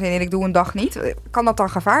heb er geen zin in, ik doe een dag niet. Kan dat dan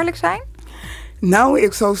gevaarlijk zijn? Nou,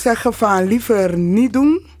 ik zou zeggen van liever niet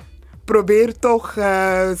doen. Probeer toch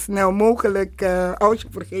snel mogelijk, als je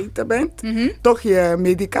vergeten bent, toch je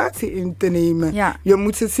medicatie in te nemen. Ja. Je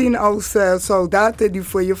moet ze zien als soldaten die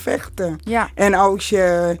voor je vechten. Ja. En als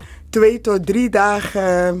je 2 tot 3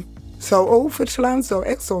 dagen zou overslaan, zou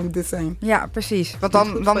echt zonde zijn. Ja, precies. Want Niet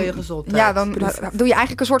dan, goed dan, voor je gezondheid. ja, dan Precies. doe je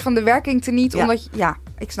eigenlijk een soort van de werking teniet. Ja. Omdat ja,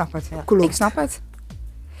 ik snap het. Ja. Klopt. Ik snap het.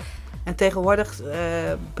 En tegenwoordig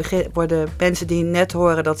worden mensen die net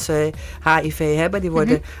horen dat ze HIV hebben, die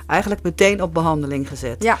worden eigenlijk meteen op behandeling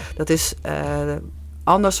gezet. Ja. Dat is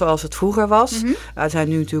anders zoals het vroeger was. Er zijn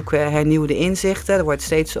nu natuurlijk hernieuwde inzichten. Er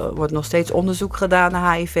wordt nog steeds onderzoek gedaan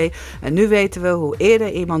naar HIV. En nu weten we hoe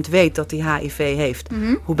eerder iemand weet dat hij HIV heeft,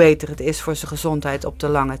 hoe beter het is voor zijn gezondheid op de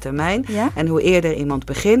lange termijn. Ja. En hoe eerder iemand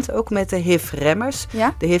begint, ook met de HIV-remmers,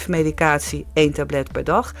 Ja. de HIV-medicatie 1 tablet per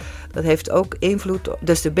dag. Dat heeft ook invloed,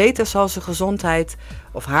 dus de beter zal zijn gezondheid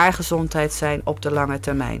of haar gezondheid zijn op de lange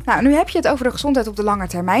termijn. Nou, nu heb je het over de gezondheid op de lange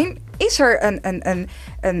termijn. Is er een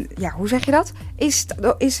ja, hoe zeg je dat?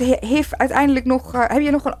 Is HIV uiteindelijk nog, heb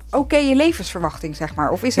je nog een oké levensverwachting, zeg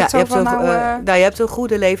maar? Of is het je zo hebt van je hebt een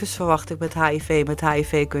goede levensverwachting met HIV. Met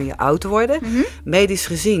HIV kun je oud worden. Medisch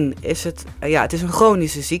gezien is het, het is een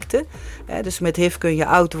chronische ziekte. Dus met HIV kun je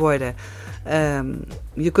oud worden.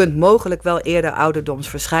 Je kunt mogelijk wel eerder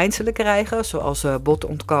ouderdomsverschijnselen krijgen, zoals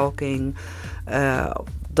botontkalking,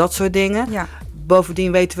 dat soort dingen. Ja.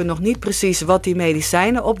 Bovendien weten we nog niet precies wat die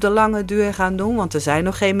medicijnen op de lange duur gaan doen. Want er zijn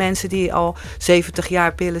nog geen mensen die al 70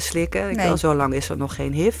 jaar pillen slikken. Nee. Zo lang is er nog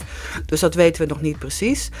geen HIV. Dus dat weten we nog niet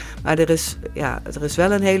precies. Maar er is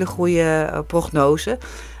wel een hele goede prognose.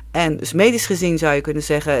 En dus medisch gezien zou je kunnen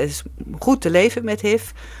zeggen, het is goed te leven met HIV.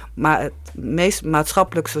 Maar het meest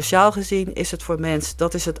maatschappelijk sociaal gezien is het voor mensen,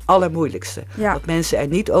 dat is het allermoeilijkste. Ja. Dat mensen er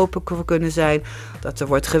niet open voor kunnen zijn. Dat er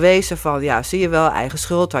wordt gewezen van, ja, zie je wel, eigen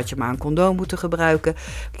schuld, had je maar een condoom moeten gebruiken.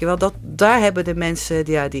 Weet je wel, daar hebben de mensen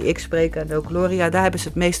die ik spreek en ook Gloria, daar hebben ze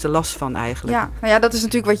het meeste last van eigenlijk. Ja, nou ja, dat is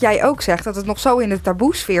natuurlijk wat jij ook zegt. Dat het nog zo in de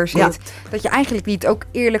taboesfeer zit. Ja. Dat je eigenlijk niet ook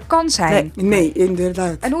eerlijk kan zijn. Nee,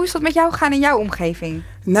 inderdaad. En hoe is dat met jou gegaan in jouw omgeving?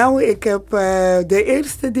 Nou, ik heb de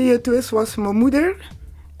eerste die het was mijn moeder.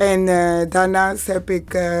 En daarnaast heb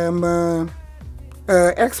ik mijn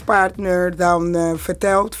ex-partner dan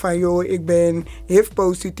verteld van, joh, ik ben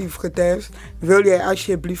HIV-positief getest. Wil jij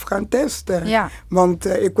alsjeblieft gaan testen? Ja. Want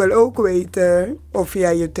ik wil ook weten of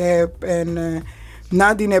jij het hebt. En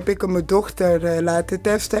nadien heb ik mijn dochter laten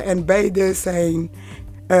testen. En beide zijn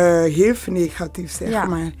HIV-negatief, zeg Ja.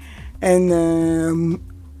 maar. En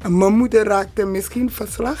mijn moeder raakte misschien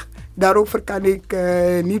verslag. Daarover kan ik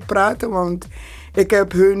niet praten, want ik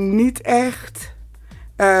heb hun niet echt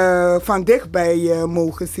van dichtbij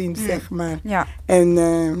mogen zien, zeg maar. Ja. En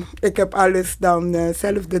ik heb alles dan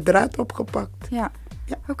zelf de draad opgepakt. Ja.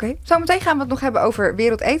 Ja. Oké. Zometeen gaan we het nog hebben over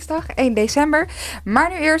Wereld Aidsdag, 1 december. Maar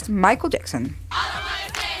nu eerst Michael Jackson. Don't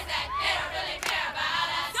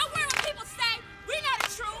worry what people say. We know the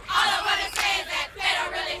truth. All I wanna say is that they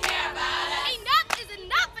don't really care about us. Enough is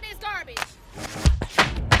enough of this garbage.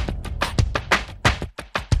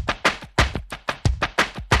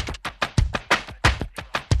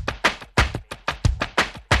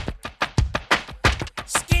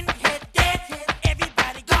 Skinhead, deadhead,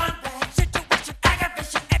 everybody gone bad. Situation,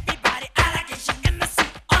 aggravation, everybody allegation. In the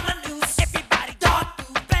suit, on the loose, everybody dog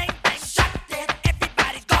food, bang bang, shot dead.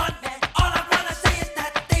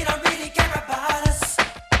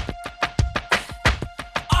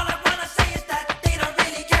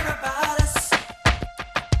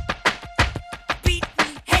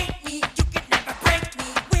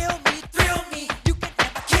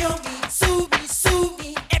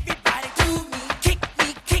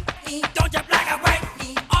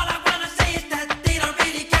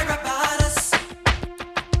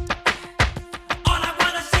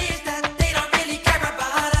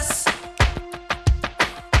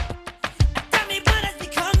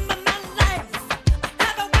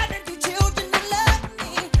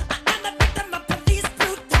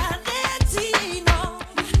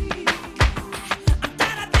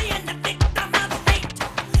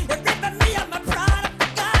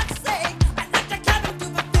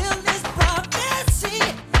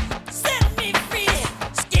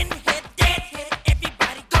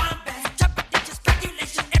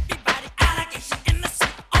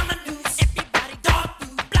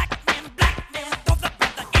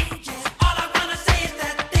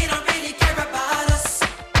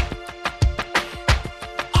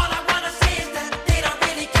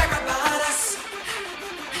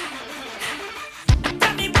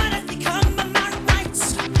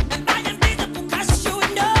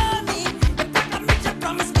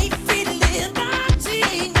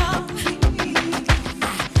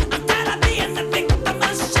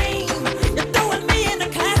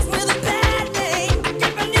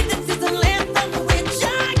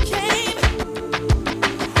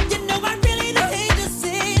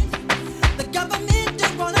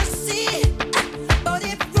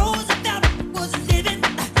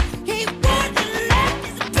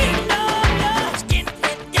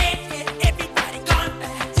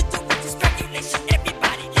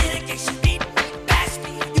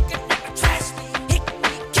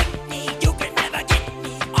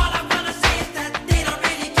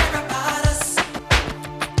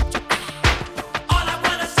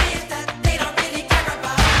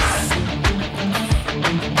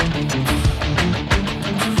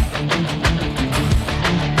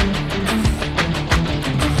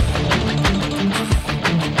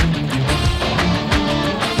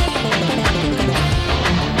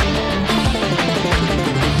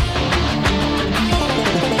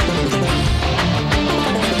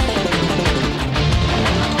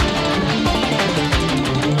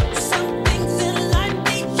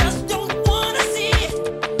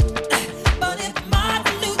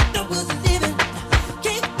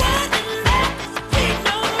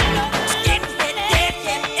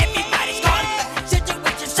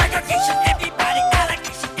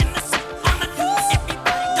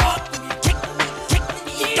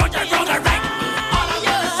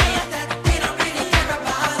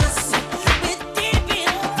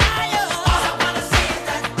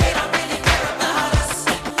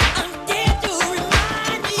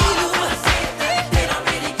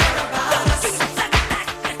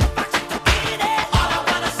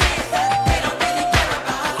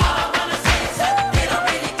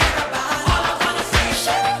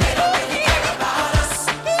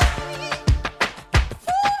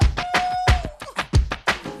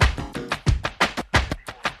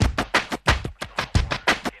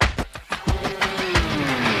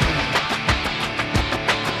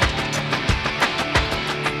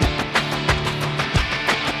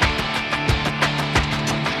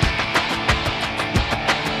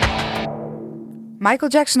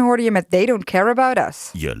 Michael Jackson hoorde je met They Don't Care About Us.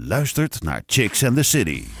 Je luistert naar Chicks and the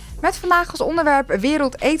City. Met vandaag als onderwerp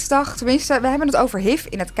Wereld AIDS-dag. Tenminste, we hebben het over HIV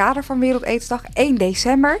in het kader van Wereld AIDS-dag, 1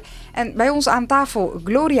 december. En bij ons aan tafel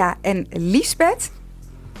Gloria en Liesbeth.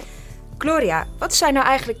 Gloria, wat zijn nou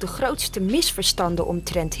eigenlijk de grootste misverstanden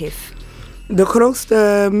omtrent HIV? De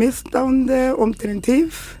grootste misstanden omtrent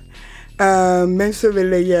HIV. Mensen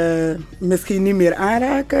willen je misschien niet meer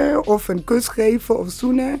aanraken of een kus geven of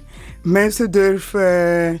zoenen. Mensen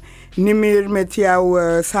durven niet meer met jou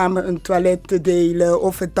samen een toilet te delen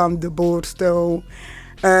of een tandenborstel,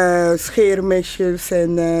 scheermesjes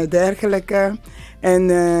en dergelijke. En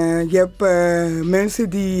je hebt mensen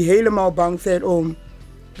die helemaal bang zijn om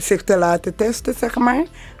zich te laten testen, zeg maar.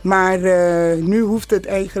 Maar nu hoeft het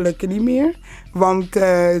eigenlijk niet meer. Want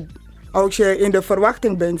als je in de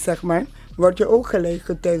verwachting bent, zeg maar, word je ook gelijk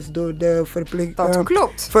getest door de Dat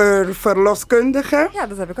klopt. verloskundige. Ja,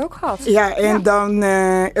 dat heb ik ook gehad. Ja, en dan,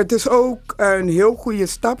 het is ook een heel goede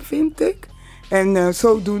stap, vind ik. En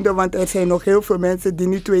zodoende, want er zijn nog heel veel mensen die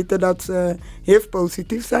niet weten dat ze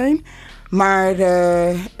HIV-positief zijn. Maar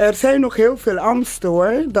er zijn nog heel veel angsten,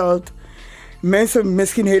 hoor. Dat mensen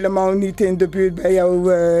misschien helemaal niet in de buurt bij jou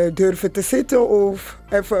durven te zitten of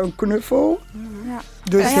even een knuffel. Ja.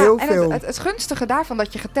 Dus heel veel. Het gunstige daarvan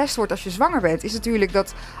dat je getest wordt als je zwanger bent, is natuurlijk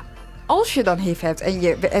dat als je dan HIV hebt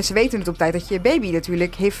en ze weten het op tijd, dat je baby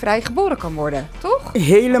natuurlijk HIV-vrij geboren kan worden, toch?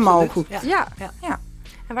 Helemaal goed. Ja.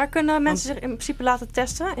 En waar kunnen mensen zich in principe laten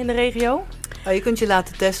testen in de regio? Je kunt je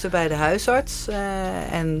laten testen bij de huisarts.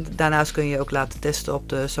 En daarnaast kun je ook laten testen op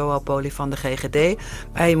de SOA-poli van de GGD.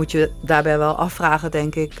 Maar je moet je daarbij wel afvragen,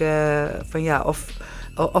 denk ik,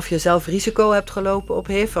 of je zelf risico hebt gelopen op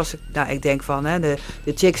HIV. Ik denk van de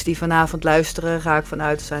chicks die vanavond luisteren, ga ik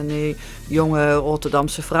vanuit, zijn nu jonge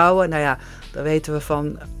Rotterdamse vrouwen. Nou ja, dan weten we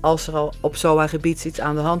van, als er al op SOA-gebied iets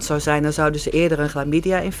aan de hand zou zijn, dan zouden ze eerder een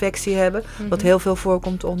chlamydia-infectie hebben. Wat heel veel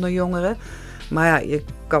voorkomt onder jongeren. Maar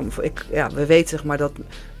ja, we weten zeg maar dat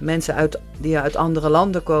mensen die uit andere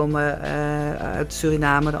landen komen, uit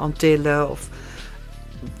Suriname, de Antillen,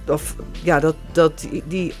 dat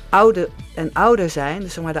die ouder zijn,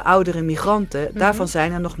 dus zeg maar de oudere migranten, daarvan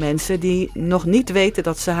zijn er nog mensen die nog niet weten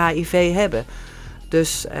dat ze HIV hebben.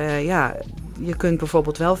 Dus je kunt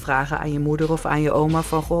bijvoorbeeld wel vragen aan je moeder of aan je oma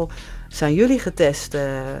van, goh, zijn jullie getest?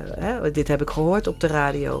 Dit heb ik gehoord op de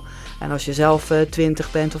radio. En als je zelf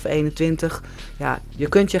 20 bent of 21, je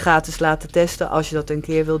kunt je gratis laten testen als je dat een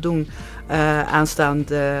keer wil doen.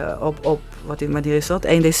 Aanstaande wanneer is dat?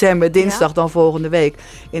 1 december, dinsdag dan volgende week,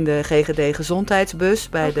 in de GGD Gezondheidsbus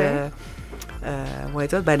bij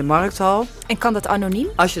bij de Markthal. En kan dat anoniem?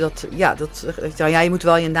 Als je je moet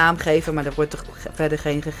wel je naam geven, maar er wordt verder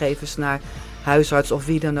geen gegevens naar huisarts of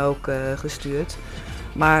wie dan ook gestuurd.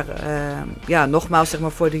 Maar nogmaals, zeg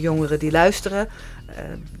maar voor de jongeren die luisteren,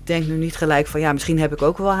 denk nu niet gelijk van, misschien heb ik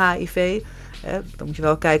ook wel HIV. Dan moet je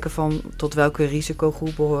wel kijken van tot welke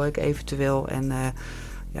risicogroep behoor ik eventueel. En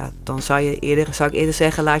dan zou ik eerder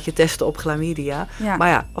zeggen, laat je testen op chlamydia. Ja.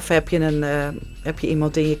 Maar of heb je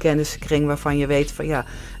iemand in je kenniskring waarvan je weet van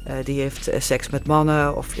die heeft seks met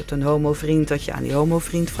mannen, of je hebt een homovriend, dat je aan die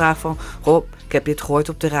homovriend vraagt van, goh, ik heb dit gehoord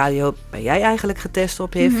op de radio, ben jij eigenlijk getest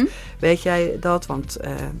op HIV? Weet jij dat? Want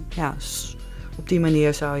op die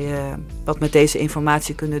manier zou je wat met deze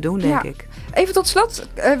informatie kunnen doen, denk ik. Even tot slot,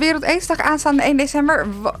 Wereld AIDS-dag aanstaande 1 december.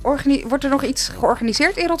 Wordt er nog iets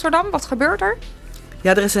georganiseerd in Rotterdam? Wat gebeurt er?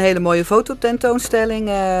 Ja, er is een hele mooie fototentoonstelling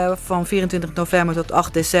van 24 november tot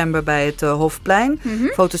 8 december bij het Hofplein.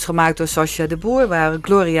 Foto's gemaakt door Sascha de Boer, waar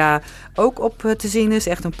Gloria ook op te zien is.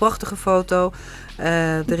 Echt een prachtige foto.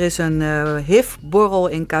 Er is een HIV-borrel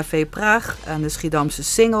in Café Praag aan de Schiedamse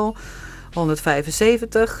Singel.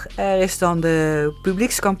 175. Er is dan de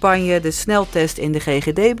publiekscampagne, de sneltest in de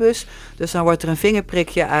GGD-bus. Dus dan wordt er een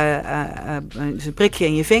vingerprikje, een prikje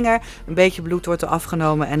in je vinger. Een beetje bloed wordt er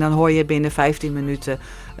afgenomen en dan hoor je binnen 15 minuten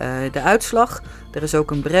de uitslag. Er is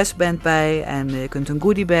ook een brassband bij en je kunt een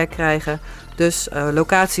goodiebag krijgen. Dus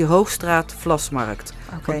locatie Hoogstraat, Vlasmarkt.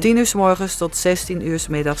 Van 10 uur 's morgens tot 16 uur 's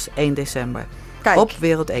middags 1 december. Kijk. Op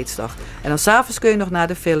Wereld AIDS-dag. En dan 's avonds kun je nog naar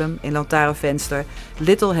de film in Lantaarnvenster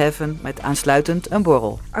Little Heaven met aansluitend een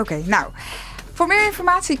borrel. Oké, nou. Voor meer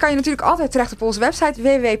informatie kan je natuurlijk altijd terecht op onze website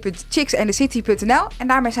www.chicksandthecity.nl. En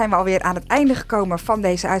daarmee zijn we alweer aan het einde gekomen van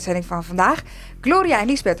deze uitzending van vandaag. Gloria en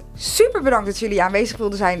Liesbeth, super bedankt dat jullie aanwezig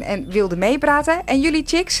wilden zijn en wilden meepraten. En jullie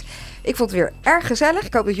chicks, ik vond het weer erg gezellig.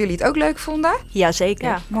 Ik hoop dat jullie het ook leuk vonden. Jazeker.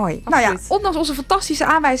 Ja, mooi. absoluut. Nou ja, ondanks onze fantastische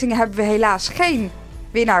aanwijzingen hebben we helaas geen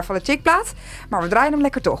winnaar van de Chickplaat. Maar we draaien hem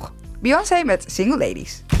lekker toch. Beyoncé met Single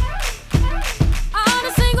Ladies. All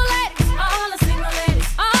the single ladies, all the single ladies,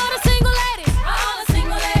 all the single ladies, all the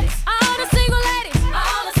single ladies, all the single ladies.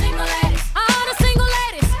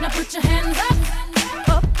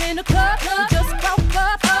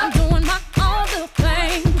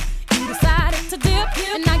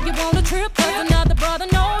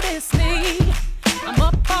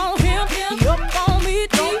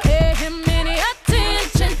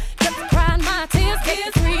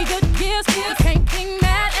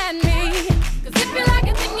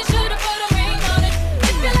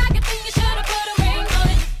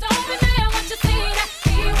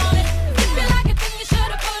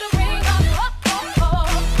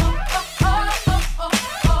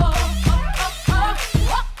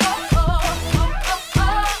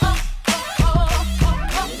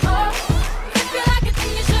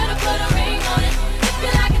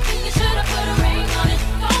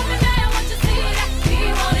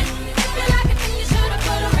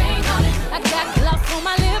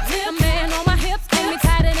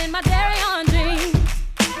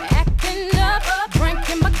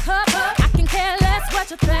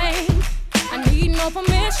 no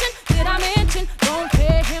permission.